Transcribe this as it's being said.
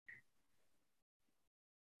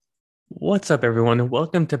What's up, everyone?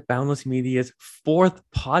 Welcome to Boundless Media's fourth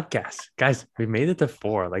podcast. Guys, we made it to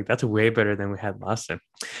four. That's way better than we had last time.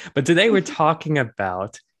 But today we're talking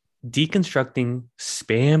about deconstructing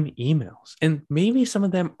spam emails. And maybe some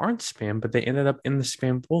of them aren't spam, but they ended up in the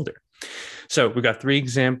spam folder. So we got three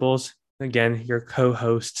examples. Again, your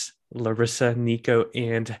co-hosts, Larissa, Nico,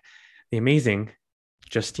 and the amazing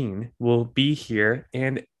Justine will be here.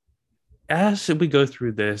 And as we go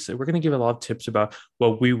through this, we're going to give a lot of tips about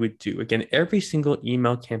what we would do. Again, every single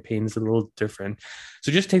email campaign is a little different.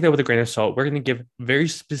 So just take that with a grain of salt. We're going to give very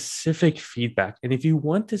specific feedback. And if you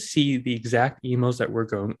want to see the exact emails that we're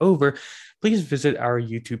going over, please visit our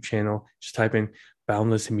YouTube channel. Just type in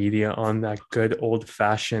Boundless Media on that good old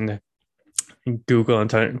fashioned Google and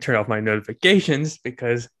turn off my notifications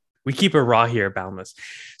because we keep it raw here at Boundless.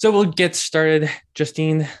 So we'll get started.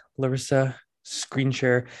 Justine, Larissa, screen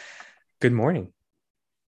share. Good morning.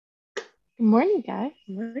 Good morning, guys.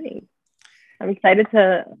 Good morning. I'm excited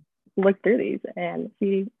to look through these and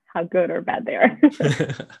see how good or bad they are.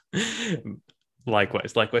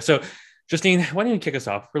 Likewise. So, Justine, why don't you kick us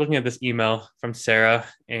off? We're looking at this email from Sarah,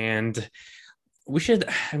 and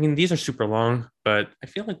these are super long, but I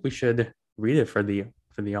feel like we should read it for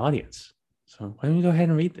the audience. So why don't you go ahead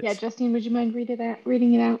and read this? Yeah, Justine, would you mind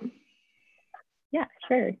reading it out? Yeah,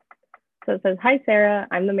 sure. So it says, "Hi, Sarah.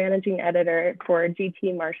 I'm the managing editor for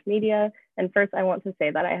GT Marsh Media. And first, I want to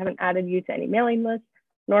say that I haven't added you to any mailing list,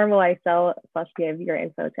 nor will I sell/give your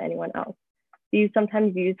info to anyone else. Do you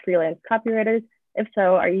sometimes use freelance copywriters? If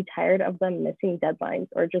so, are you tired of them missing deadlines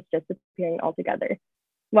or just disappearing altogether?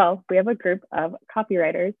 Well, we have a group of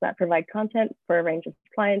copywriters that provide content for a range of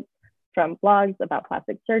clients, from blogs about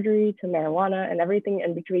plastic surgery to marijuana and everything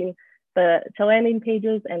in between, to landing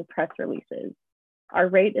pages and press releases. Our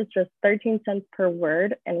rate is just 13 cents per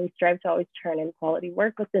word, and we strive to always turn in quality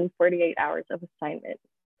work within 48 hours of assignment.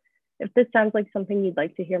 If this sounds like something you'd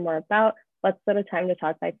like to hear more about, let's set a time to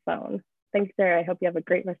talk by phone. Thanks, Sarah. I hope you have a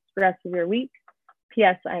great rest of your week.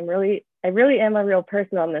 P.S. I really am a real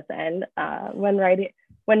person on this end. When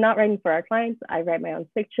not writing for our clients, I write my own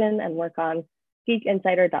fiction and work on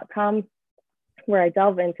geekinsider.com, where I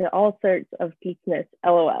delve into all sorts of geekness,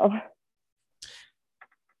 LOL."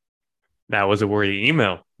 That was a wordy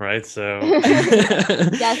email, right? So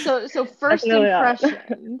yeah. So first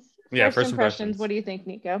impressions. Yeah, first impressions. What do you think,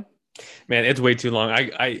 Nico? Man, it's way too long.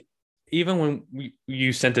 I even when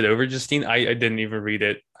you sent it over, Justine, I didn't even read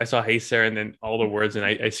it. I saw "Hey Sarah" and then all the words, and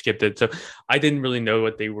I skipped it. So I didn't really know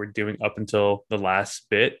what they were doing up until the last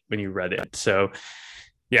bit when you read it. So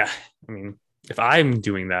yeah, I mean, if I'm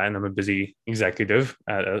doing that and I'm a busy executive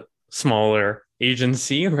at a smaller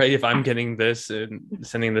agency, right? If I'm getting this and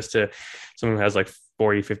sending this to someone who has like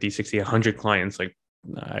 40, 50, 60, 100 clients, like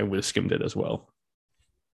I would have skimmed it as well.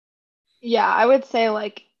 Yeah, I would say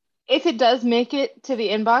if it does make it to the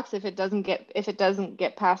inbox, if it doesn't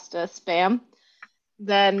get past a spam,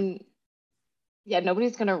 then yeah,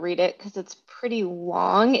 nobody's going to read it because it's pretty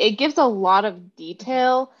long. It gives a lot of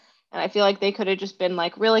detail, and I feel like they could have just been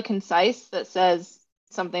really concise that says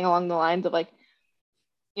something along the lines of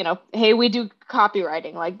hey, we do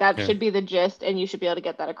copywriting. That should be the gist, and you should be able to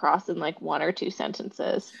get that across in one or two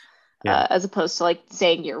sentences, as opposed to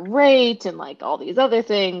saying your rate and all these other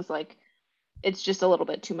things. It's just a little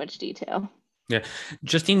bit too much detail. Yeah.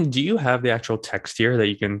 Justine, do you have the actual text here that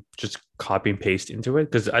you can just copy and paste into it?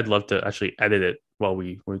 Because I'd love to actually edit it while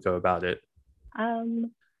we go about it.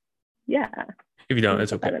 Yeah. If you don't,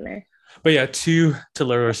 it's okay. But yeah, to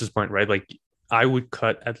Larissa's point, right? I would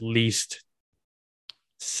cut at least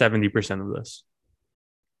 70% of this.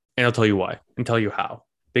 And I'll tell you why and tell you how.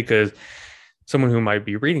 Because someone who might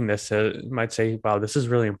be reading this might say, wow, this is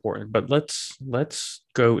really important. But let's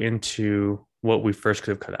go into what we first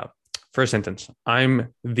could have cut out. First sentence: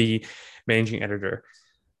 I'm the managing editor.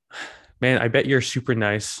 Man, I bet you're a super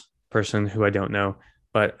nice person who I don't know,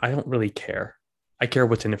 but I don't really care. I care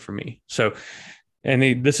what's in it for me. So,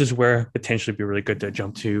 this is where potentially be really good to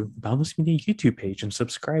jump to the Boundless Media YouTube page and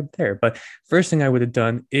subscribe there. But first thing I would have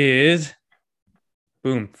done is,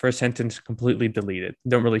 boom, first sentence completely deleted.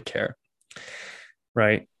 Don't really care,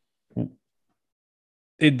 right?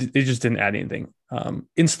 It just didn't add anything.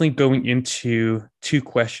 Instantly going into two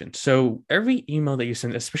questions. So every email that you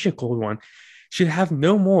send, especially a cold one, should have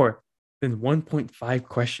no more than 1.5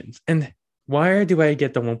 questions. And why do I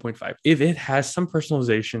get the 1.5? If it has some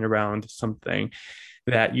personalization around something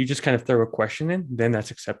that you just kind of throw a question in, then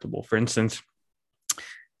that's acceptable. For instance,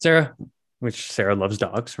 Sarah, which Sarah loves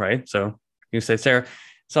dogs, right? So you say, Sarah,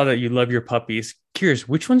 saw that you love your puppies. Curious,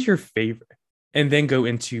 which one's your favorite? And then go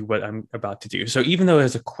into what I'm about to do. So even though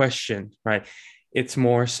it's a question, right, It's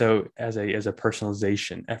more so as a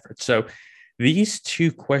personalization effort. So these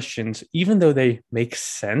two questions, even though they make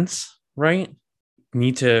sense, right? We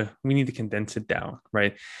need to condense it down,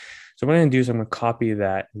 right? So what I'm gonna do is I'm gonna copy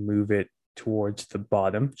that and move it towards the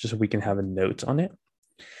bottom just so we can have a note on it,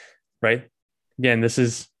 right? Again, this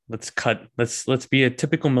is let's be a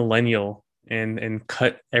typical millennial and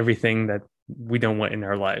cut everything that we don't want in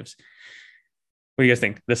our lives. What do you guys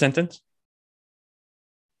think? The sentence?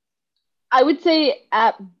 I would say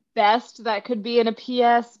at best that could be in a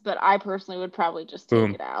PS, but I personally would probably just take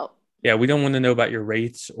Boom. it out. Yeah, we don't want to know about your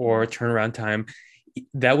rates or turnaround time.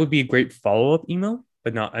 That would be a great follow-up email,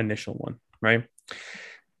 but not initial one, right?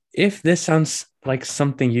 If this sounds like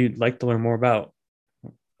something you'd like to learn more about,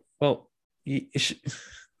 well, we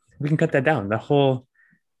can cut that down, the whole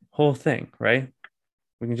thing, right?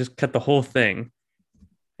 We can just cut the whole thing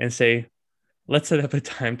and say, let's set up a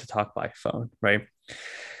time to talk by phone, right?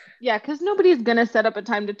 Yeah, because nobody's going to set up a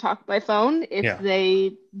time to talk by phone if Yeah.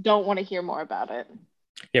 they don't want to hear more about it.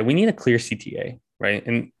 Yeah, we need a clear CTA, right?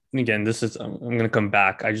 And again, this is I'm going to come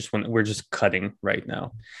back. We're just cutting right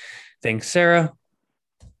now. Thanks, Sarah.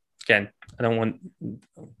 Again, I don't want,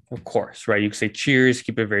 of course, right? You can say cheers,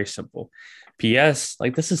 keep it very simple. PS,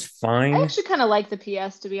 like this is I fine. actually kind of like the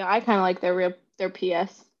PS to be honest. I kind of like their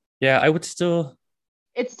PS. Yeah, I would still,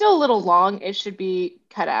 It's still a little long. It should be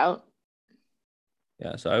cut out.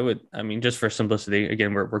 yeah. So I mean, just for simplicity,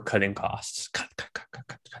 again, we're cutting costs. Cut.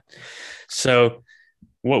 So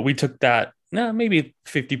what we took that, maybe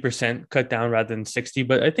 50% cut down rather than 60,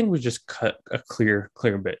 but I think we just cut a clear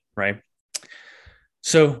bit, right?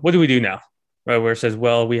 So what do we do now? Right, where it says,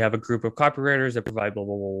 well, we have a group of copywriters that provide blah,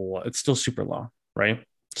 blah, blah, blah, blah. It's still super long, right?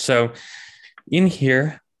 So in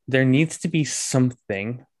here, there needs to be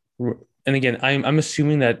something. And again, I'm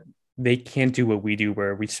assuming that they can't do what we do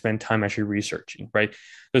where we spend time actually researching, right?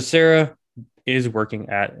 So Sarah is working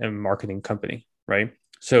at a marketing company, right?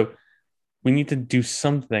 So we need to do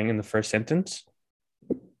something in the first sentence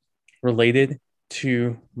related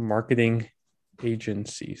to marketing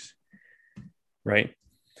agencies, right?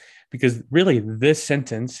 Because really this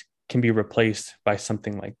sentence can be replaced by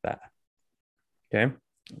something like that. Okay.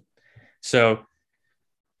 So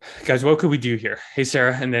guys, what could we do here? Hey,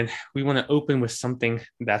 Sarah, and then we want to open with something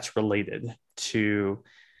that's related to,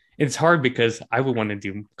 it's hard because I would want to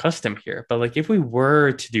do custom here, but like if we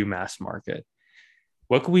were to do mass market,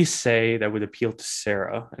 what could we say that would appeal to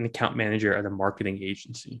Sarah, an account manager at a marketing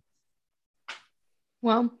agency?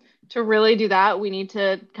 Well, to really do that, we need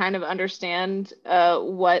to kind of understand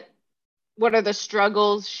what are the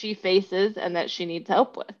struggles she faces and that she needs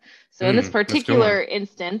help with. So in this That's a good one. particular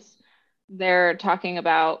instance, they're talking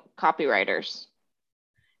about copywriters,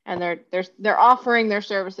 and they're offering their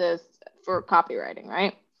services for copywriting,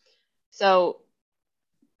 right? So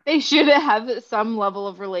they should have some level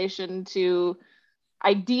of relation to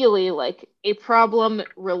ideally like a problem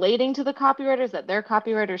relating to the copywriters that their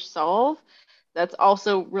copywriters solve that's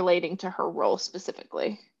also relating to her role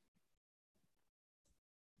specifically.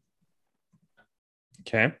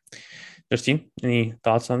 Okay. Justine, any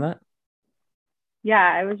thoughts on that? Yeah,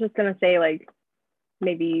 I was just going to say, like,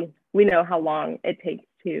 maybe we know how long it takes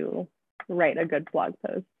to write a good blog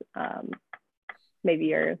post. Maybe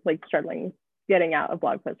you're like struggling getting out a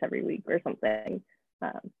blog post every week or something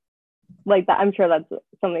like that. I'm sure that's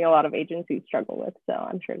something a lot of agencies struggle with. So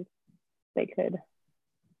I'm sure they could,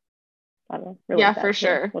 I don't know, relate Yeah, that for to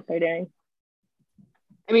sure. what they're doing.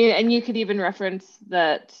 I mean, and you could even reference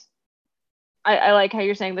that. I like how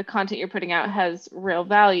you're saying the content you're putting out has real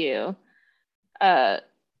value.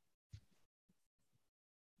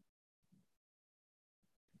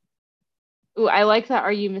 Ooh, I like that.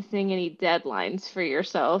 Are you missing any deadlines for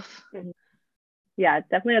yourself? Yeah,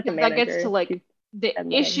 definitely as a Because that manager. gets to like the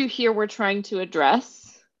issue here we're trying to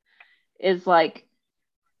address is like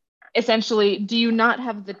essentially, do you not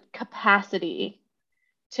have the capacity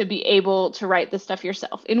to be able to write this stuff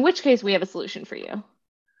yourself? In which case, we have a solution for you.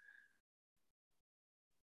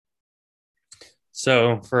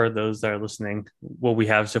 So for those that are listening, what we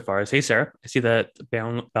have so far is, hey, Sarah, I see that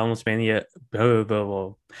Boundless Mania,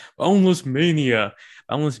 Boundless Mania,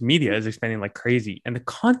 Boundless Media is expanding like crazy. And the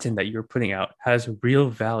content that you're putting out has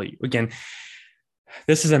real value. Again,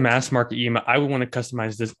 this is a mass market email. I would want to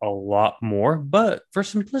customize this a lot more, but for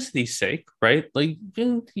simplicity's sake, right? Like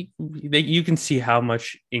you can see how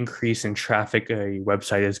much increase in traffic a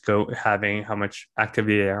website is having, how much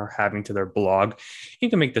activity they are having to their blog.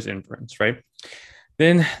 You can make this inference, right?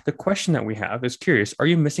 Then the question that we have is curious, are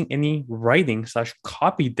you missing any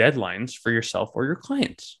writing/copy deadlines for yourself or your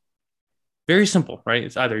clients? Very simple, right?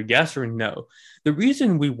 It's either yes or no. The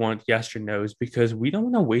reason we want yes or no is because we don't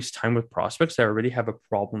want to waste time with prospects that already have a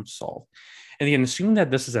problem solved. And again, assuming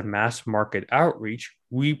that this is a mass market outreach,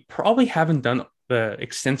 we probably haven't done the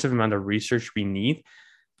extensive amount of research we need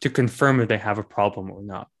to confirm if they have a problem or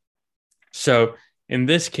not. So in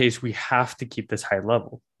this case, we have to keep this high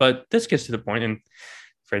level. But this gets to the point, and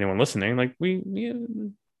for anyone listening, like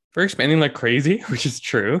we're expanding like crazy, which is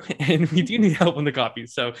true, and we do need help on the copy.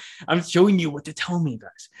 So I'm showing you what to tell me,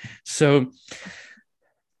 guys. So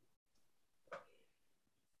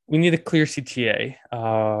we need a clear CTA.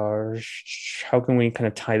 How can we kind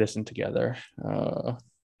of tie this in together?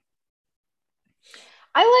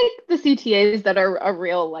 I like the CTAs that are a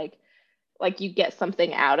real like you get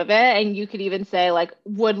something out of it, and you could even say like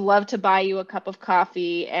would love to buy you a cup of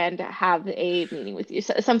coffee and have a meeting with you,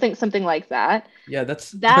 so something like that. Yeah, that's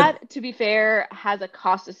That, to be fair, has a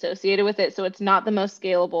cost associated with it, so it's not the most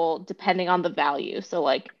scalable depending on the value. So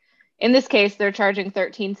like in this case they're charging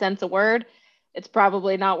 13 cents a word. It's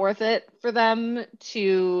probably not worth it for them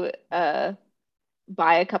to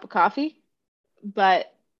buy a cup of coffee,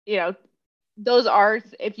 but you know, those are,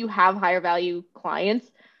 if you have higher value clients,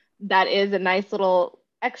 that is a nice little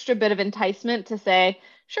extra bit of enticement to say,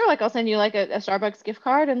 sure, like I'll send you like a Starbucks gift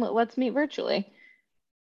card and let's meet virtually.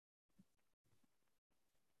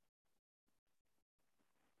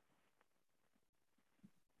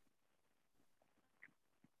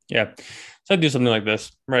 Yeah. So I do something like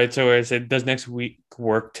this, right? So I said, does next week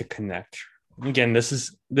work to connect? Again, this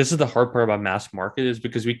is the hard part about mass market is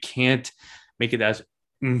because we can't make it as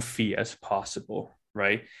oomphy as possible,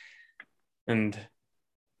 right? And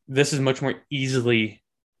this is much more easily,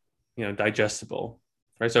 digestible,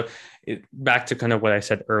 right? So back to kind of what I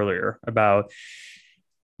said earlier about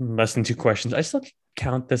less than two questions, I still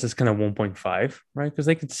count this as kind of 1.5, right? Because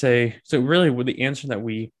they could say, so really with the answer that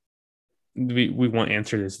we want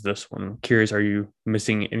answered is this one. I'm curious, are you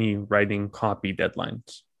missing any writing copy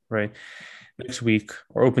deadlines, right? Next week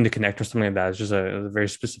or open to connect or something like that. It's just a very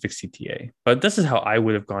specific CTA. But this is how I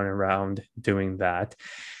would have gone around doing that.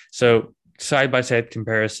 So side by side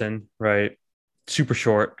comparison, right? Super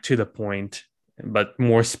short, to the point, but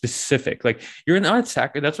more specific. Like you're not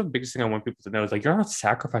that's the biggest thing I want people to know is like you're not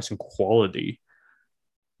sacrificing quality,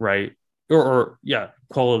 right? Or yeah,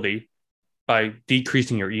 quality by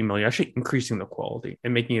decreasing your email. You're actually increasing the quality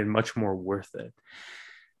and making it much more worth it.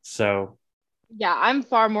 So Yeah, I'm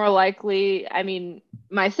far more likely, I mean,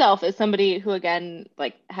 myself as somebody who again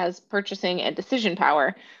like has purchasing and decision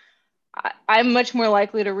power, I'm much more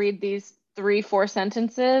likely to read these 3, 4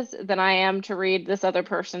 sentences than I am to read this other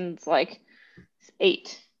person's like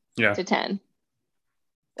 8 yeah, to 10.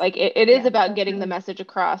 Like it is Yeah, about getting the definitely. message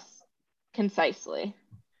across concisely.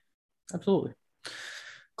 absolutely.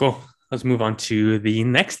 Cool. Let's move on to the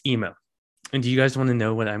next email. And do you guys want to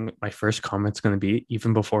know what my first comment's going to be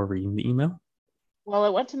even before reading the email? Well,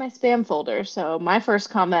 it went to my spam folder, so my first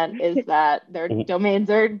comment is that their domains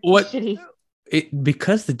are What? shitty.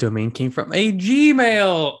 Because the domain came from a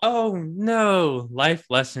Gmail. Oh no. Life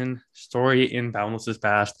lesson story in Boundless's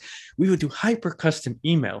past. We would do hyper custom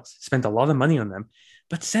emails, spend a lot of money on them,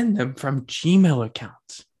 but send them from Gmail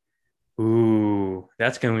accounts. Ooh,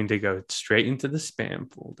 that's going to go straight into the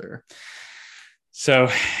spam folder. So,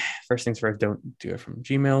 first things first, don't do it from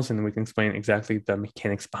Gmails, and then we can explain exactly the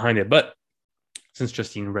mechanics behind it. But since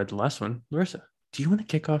Justine read the last one, Larissa, do you want to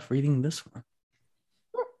kick off reading this one?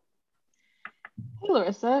 Hey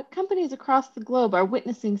Larissa, companies across the globe are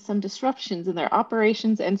witnessing some disruptions in their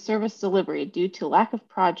operations and service delivery due to lack of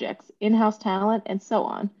projects, in-house talent, and so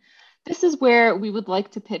on. This is where we would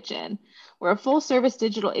like to pitch in. We're a full-service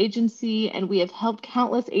digital agency, and we have helped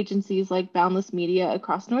countless agencies like Boundless Media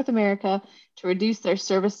across North America to reduce their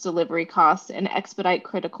service delivery costs and expedite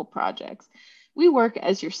critical projects. We work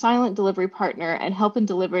as your silent delivery partner and help in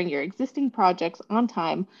delivering your existing projects on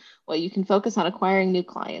time while you can focus on acquiring new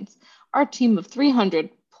clients. Our team of 300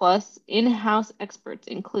 plus in-house experts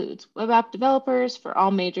includes web app developers for all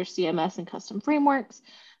major CMS and custom frameworks,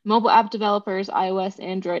 mobile app developers, iOS,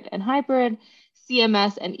 Android, and hybrid,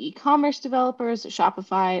 CMS and e-commerce developers,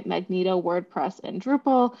 Shopify, Magneto, WordPress, and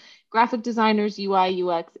Drupal, graphic designers, UI,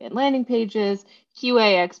 UX, and landing pages,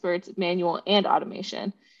 QA experts, manual and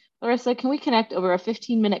automation. Larissa, can we connect over a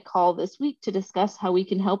 15-minute call this week to discuss how we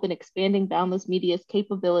can help in expanding Boundless Media's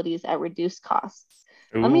capabilities at reduced costs?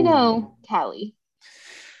 Let me Ooh, know, Callie.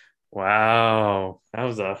 wow, that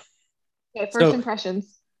was a Okay, first so.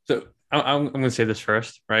 impressions. So I'm going to say this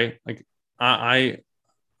first, right? Like I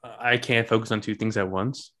can't focus on two things at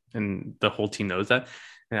once, and the whole team knows that.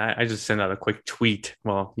 And I just sent out a quick tweet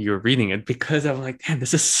while you were reading it because I'm like, damn,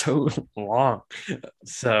 this is so long.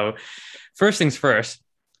 So first things first,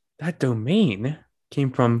 that domain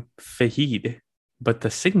came from Fahid, but the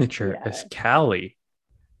signature is Cali.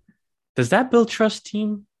 Does that build trust,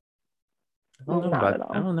 team? Not at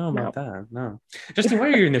all. I don't know about No. that. No. Justine, what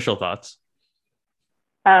are your initial thoughts?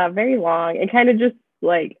 Very long. It kind of just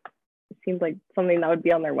like seems like something that would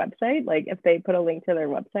be on their website. Like if they put a link to their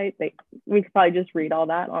website, we could probably just read all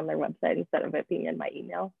that on their website instead of it being in my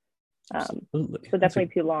email. Absolutely. So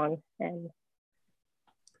definitely too long. And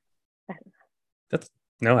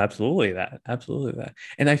absolutely that.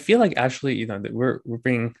 And I feel like actually, that we're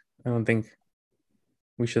being. I don't think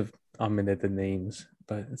we should have omitted the names,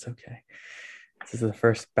 but it's okay. This is the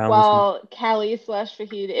first boundless. Well, Callie /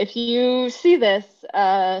 Fahid, if you see this,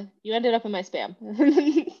 you ended up in my spam.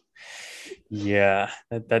 Yeah,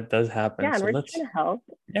 that does happen. Yeah, and so we're let's just trying to help.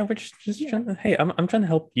 Yeah, we're just trying to. Hey, I'm trying to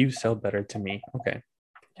help you sell better to me. Okay.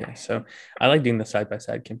 So I like doing the side by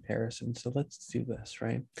side comparison. So let's do this,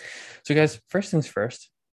 right? So guys, first things first,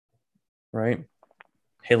 right?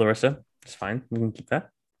 Hey, Larissa, it's fine. We can keep that.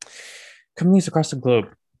 Companies across the globe.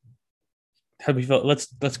 How do we feel? Let's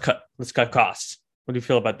cut costs. What do you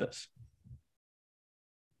feel about this?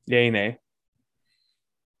 Yay, nay.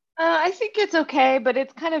 I think it's okay, but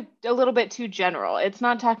it's kind of a little bit too general. It's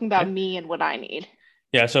not talking about me and what I need.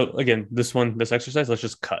 Yeah. So again, this exercise, let's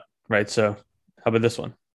just cut, right? So how about this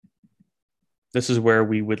one? This is where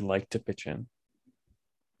we would like to pitch in.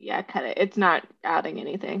 Yeah, cut it. It's not adding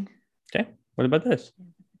anything. Okay. What about this?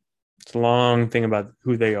 It's a long thing about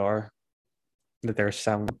who they are, that they're a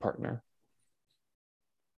sound partner.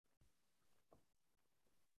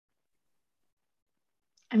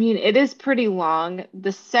 I mean, it is pretty long.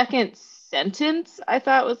 The second sentence I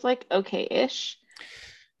thought was like okay-ish,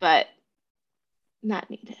 but not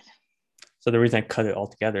needed. So the reason I cut it all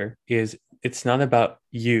together is it's not about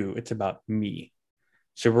you, it's about me.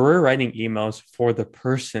 So we're writing emails for the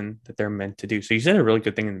person that they're meant to do. So you said a really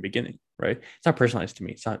good thing in the beginning, right? It's not personalized to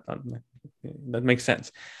me. It's not that makes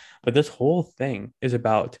sense. But this whole thing is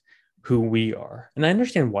about who we are. And I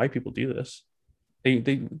understand why people do this.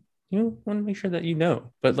 They want to make sure that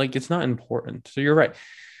but like it's not important. So you're right.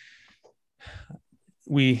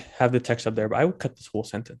 We have the text up there, but I would cut this whole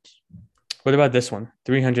sentence. What about this one?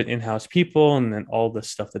 300 in-house people and then all the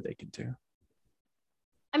stuff that they can do.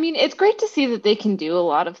 I mean, it's great to see that they can do a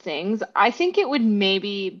lot of things. I think it would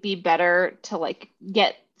maybe be better to like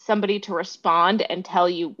get somebody to respond and tell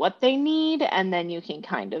you what they need, and then you can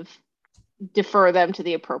kind of defer them to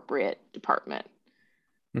the appropriate department.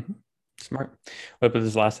 Mm-hmm. Smart. What about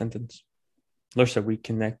this last sentence? Larissa, can we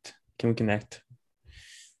connect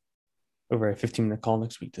over a 15-minute call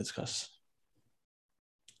next week to discuss?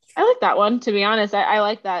 I like that one, to be honest. I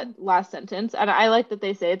like that last sentence. And I like that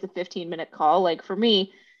they say it's a 15-minute call. Like for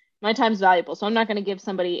me, my time's valuable. So I'm not going to give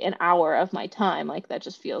somebody an hour of my time. Like that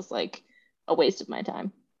just feels like a waste of my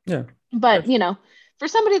time. Yeah. But, for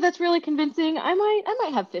somebody that's really convincing, I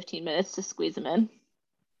might have 15 minutes to squeeze them in.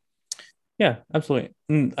 Yeah, absolutely.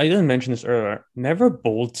 I didn't mention this earlier. Never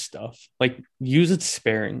bold stuff. Like use it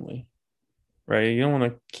sparingly, right? You don't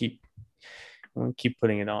want to keep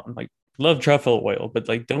putting it on. Like love truffle oil, but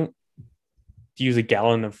like don't use a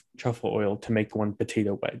gallon of truffle oil to make one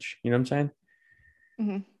potato wedge. You know what I'm saying?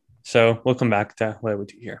 Mm-hmm. So we'll come back to what I would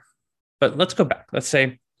do here. But let's go back. Let's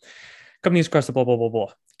say companies across the blah, blah, blah,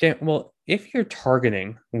 blah. Okay, well, if you're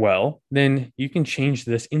targeting well, then you can change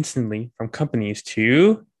this instantly from companies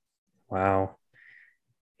to, wow,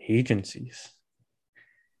 agencies.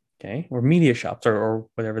 Okay, or media shops or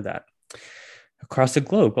whatever that across the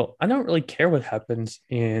globe. Well, I don't really care what happens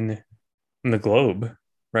in the globe,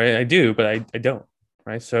 right? I do, but I don't,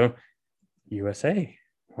 right? So USA,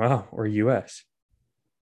 wow, or US.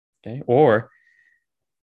 Okay, or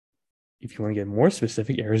if you want to get more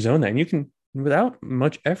specific, Arizona, and you can, without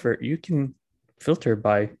much effort, you can filter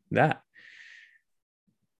by that.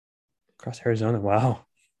 Across Arizona, wow.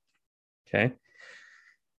 Okay.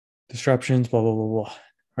 Disruptions, blah, blah, blah, blah.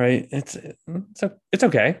 Right? It's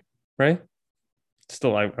okay, right?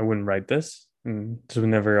 Still, I wouldn't write this, and this would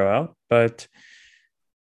never go out. But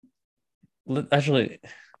actually,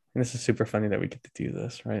 this is super funny that we get to do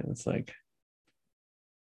this, right? It's like,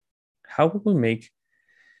 how would we make,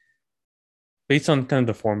 based on kind of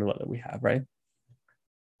the formula that we have, right?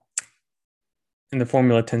 And the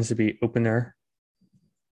formula tends to be opener,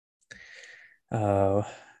 CTA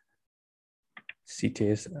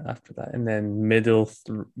is after that, and then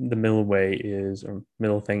the middle way is, or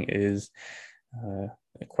middle thing is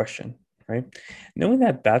a question, right? Knowing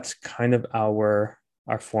that that's kind of our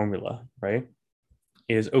formula, right?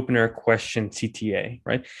 is opener question CTA,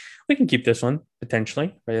 right? We can keep this one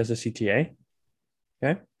potentially, right, as a CTA.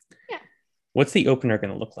 Okay. Yeah. What's the opener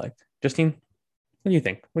going to look like? Justine, what do you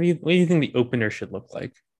think? What do you think the opener should look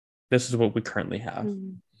like? This is what we currently have.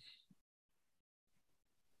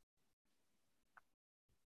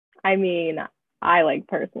 I mean, I like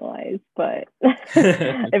personalized, but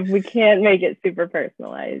if we can't make it super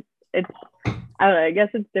personalized, I don't know, I guess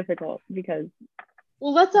it's difficult because.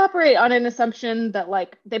 Well, let's operate on an assumption that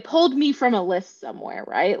like they pulled me from a list somewhere,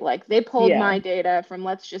 right? Like they pulled my data from,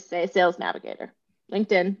 let's just say, Sales Navigator,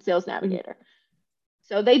 LinkedIn Sales Navigator.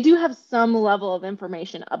 So they do have some level of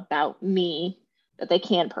information about me that they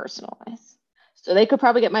can personalize. So they could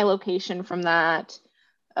probably get my location from that.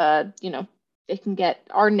 They can get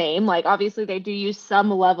our name. Like obviously they do use some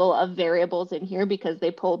level of variables in here because they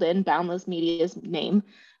pulled in Boundless Media's name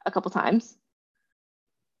a couple times.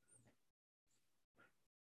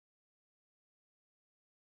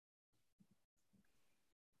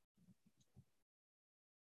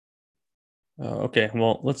 Okay,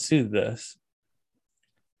 well, let's do this.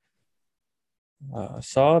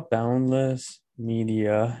 Saw Boundless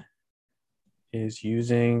Media is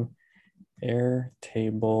using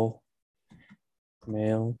Airtable,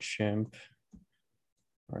 MailChimp,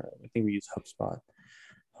 or I think we use HubSpot,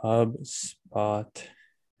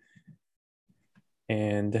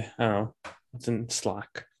 and I don't know, it's in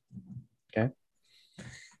Slack. Okay.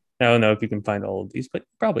 I don't know if you can find all of these, but you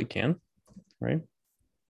probably can, right?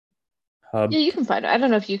 Yeah, you can find it. I don't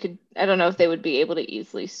know if you could. I don't know if they would be able to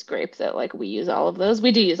easily scrape that. Like we use all of those.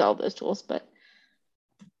 We do use all of those tools, but.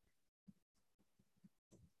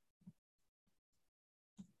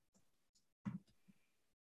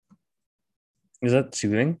 Is that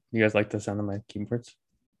soothing? You guys like the sound of my keyboards?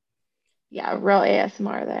 Yeah, real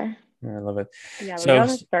ASMR there. I love it. Yeah, we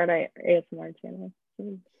gotta start our ASMR channel.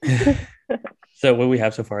 So what we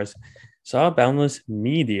have so far is Saw Boundless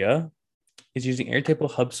Media is using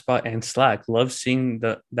Airtable, HubSpot, and Slack. Love seeing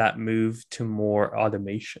that move to more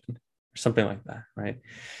automation or something like that, right?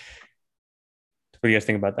 What do you guys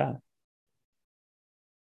think about that?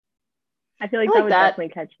 I feel like that would definitely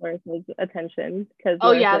catch Larissa's attention because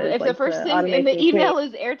if the first thing in the email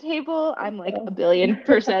is Airtable, I'm like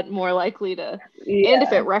 1,000,000,000% more likely to. Yeah. And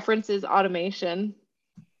if it references automation.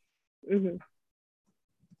 Mm-hmm.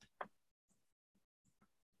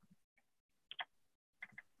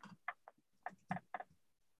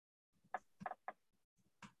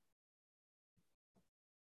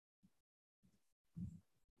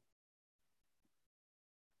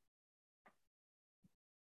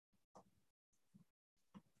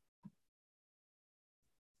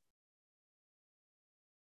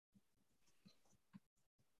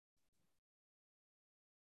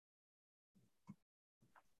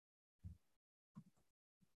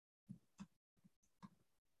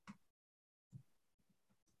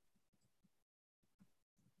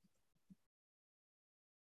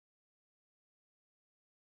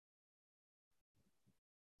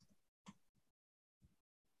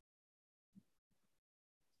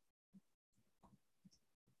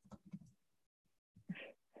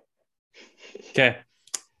 Okay.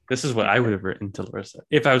 This is what I would have written to Larissa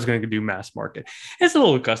if I was going to do mass market. It's a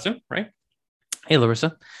little custom, right? Hey,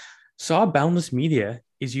 Larissa. Saw Boundless Media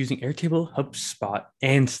is using Airtable, HubSpot,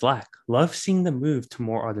 and Slack. Love seeing the move to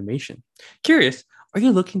more automation. Curious, are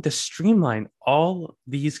you looking to streamline all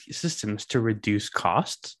these systems to reduce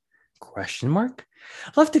costs? Question mark.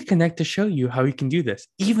 Love to connect to show you how you can do this,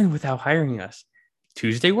 even without hiring us.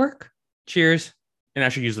 Tuesday work? Cheers. And I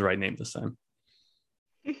should use the right name this time.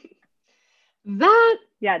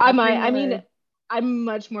 I'm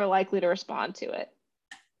much more likely to respond to it.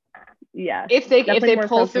 Yeah. If they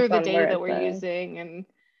pull through the data that we're using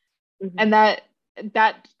and that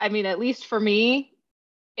I mean, at least for me,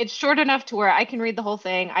 it's short enough to where I can read the whole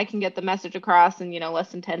thing. I can get the message across in,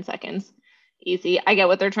 less than 10 seconds. Easy. I get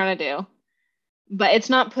what they're trying to do. But it's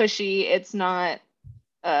not pushy. It's not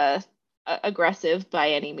aggressive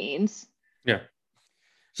by any means. Yeah.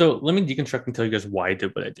 So let me deconstruct and tell you guys why I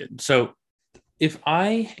did what I did. So if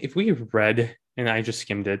we read and I just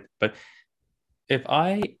skimmed it, but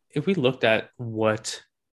if we looked at what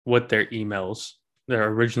their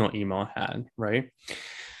original email had, right?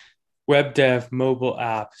 Web dev, mobile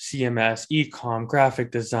app, CMS, e-com, graphic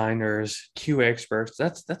designers, QA experts,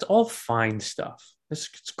 that's all fine stuff. It's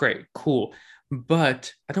great, cool.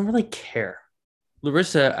 But I don't really care.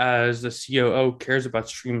 Larissa, as the COO, cares about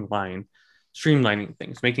streamlining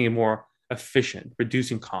things, making it more efficient,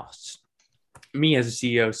 reducing costs. Me as a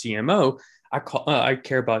CEO, CMO, I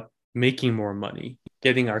care about making more money,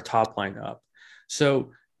 getting our top line up.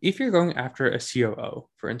 So if you're going after a COO,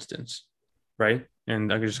 for instance, right?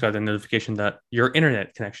 and I just got a notification that your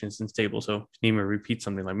internet connection is unstable. So if you need me to repeat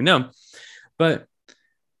something, let me know. But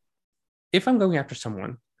if I'm going after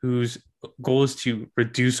someone whose goal is to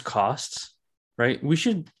reduce costs, right, we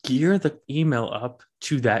should gear the email up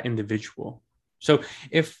to that individual. So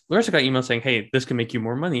if Larissa got email saying, hey, this can make you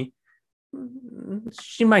more money,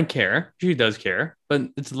 she might care. She does care, but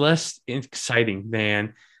it's less exciting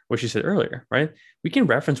than what she said earlier, right? We can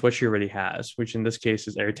reference what she already has, which in this case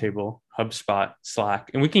is Airtable, HubSpot,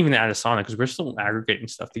 Slack, and we can even add Asana because we're still aggregating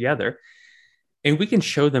stuff together. And we can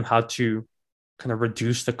show them how to kind of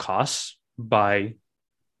reduce the costs by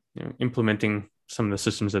implementing some of the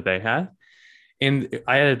systems that they had. And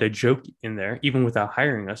I added a joke in there, even without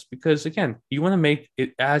hiring us, because again, you want to make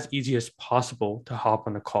it as easy as possible to hop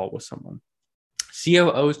on a call with someone.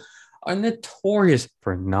 COOs are notorious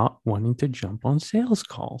for not wanting to jump on sales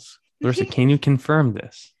calls. Larissa, can you confirm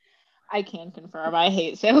this? I can confirm. I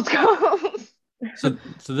hate sales calls. So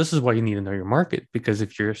this is why you need to know your market, because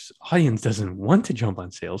if your audience doesn't want to jump on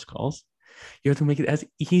sales calls, you have to make it as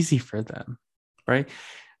easy for them, right?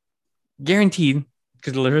 Guaranteed,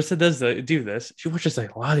 because Larissa does do this. She watches a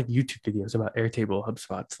lot of YouTube videos about Airtable,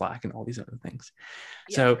 HubSpot, Slack, and all these other things.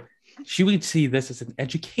 Yeah. So she would see this as an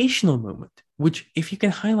educational moment, which if you can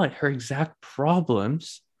highlight her exact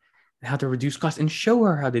problems and how to reduce costs and show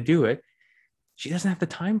her how to do it, she doesn't have the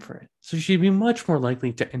time for it. So she'd be much more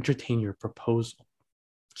likely to entertain your proposal.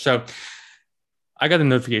 So I got a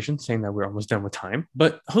notification saying that we're almost done with time,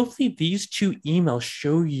 but hopefully these 2 emails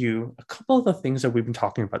show you a couple of the things that we've been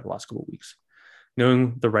talking about the last couple of weeks.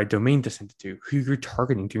 Knowing the right domain to send it to, who you're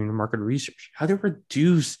targeting, doing the market research, how to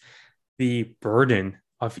reduce the burden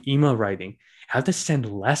of email writing, how to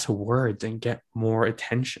send less words and get more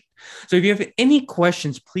attention. So if you have any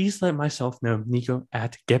questions, please let myself know, Nico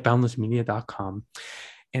at getboundlessmedia.com.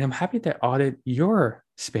 And I'm happy to audit your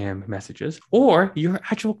spam messages or your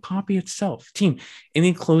actual copy itself. Team,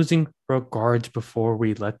 any closing regards before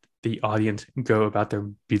we let the audience go about their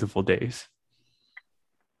beautiful days?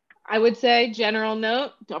 I would say, general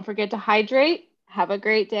note, don't forget to hydrate. Have a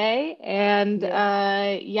great day. And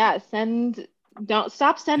don't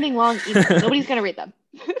stop sending long emails. Nobody's going to read them.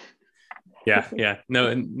 Yeah.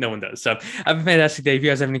 No one does. So have a fantastic day. If you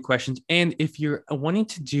guys have any questions, and if you're wanting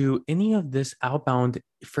to do any of this outbound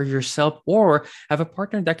for yourself or have a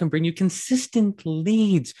partner that can bring you consistent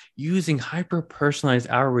leads using hyper-personalized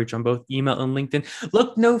outreach on both email and LinkedIn,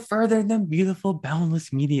 look no further than beautiful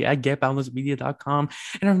Boundless Media at getboundlessmedia.com.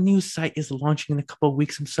 And our new site is launching in a couple of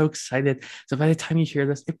weeks. I'm so excited. So by the time you hear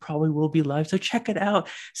this, it probably will be live. So check it out.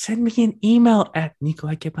 Send me an email at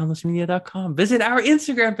nico@getboundlessmedia.com. Visit our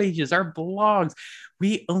Instagram pages, our blogs.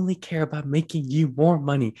 We only care about making you more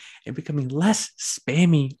money and becoming less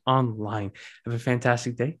spammy online. Have a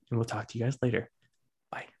fantastic day, and we'll talk to you guys later.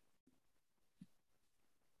 Bye.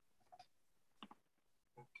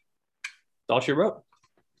 That's all she wrote.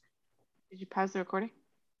 Did you pause the recording?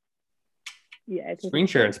 Yeah. Screen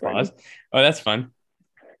share is paused. Oh, that's fun.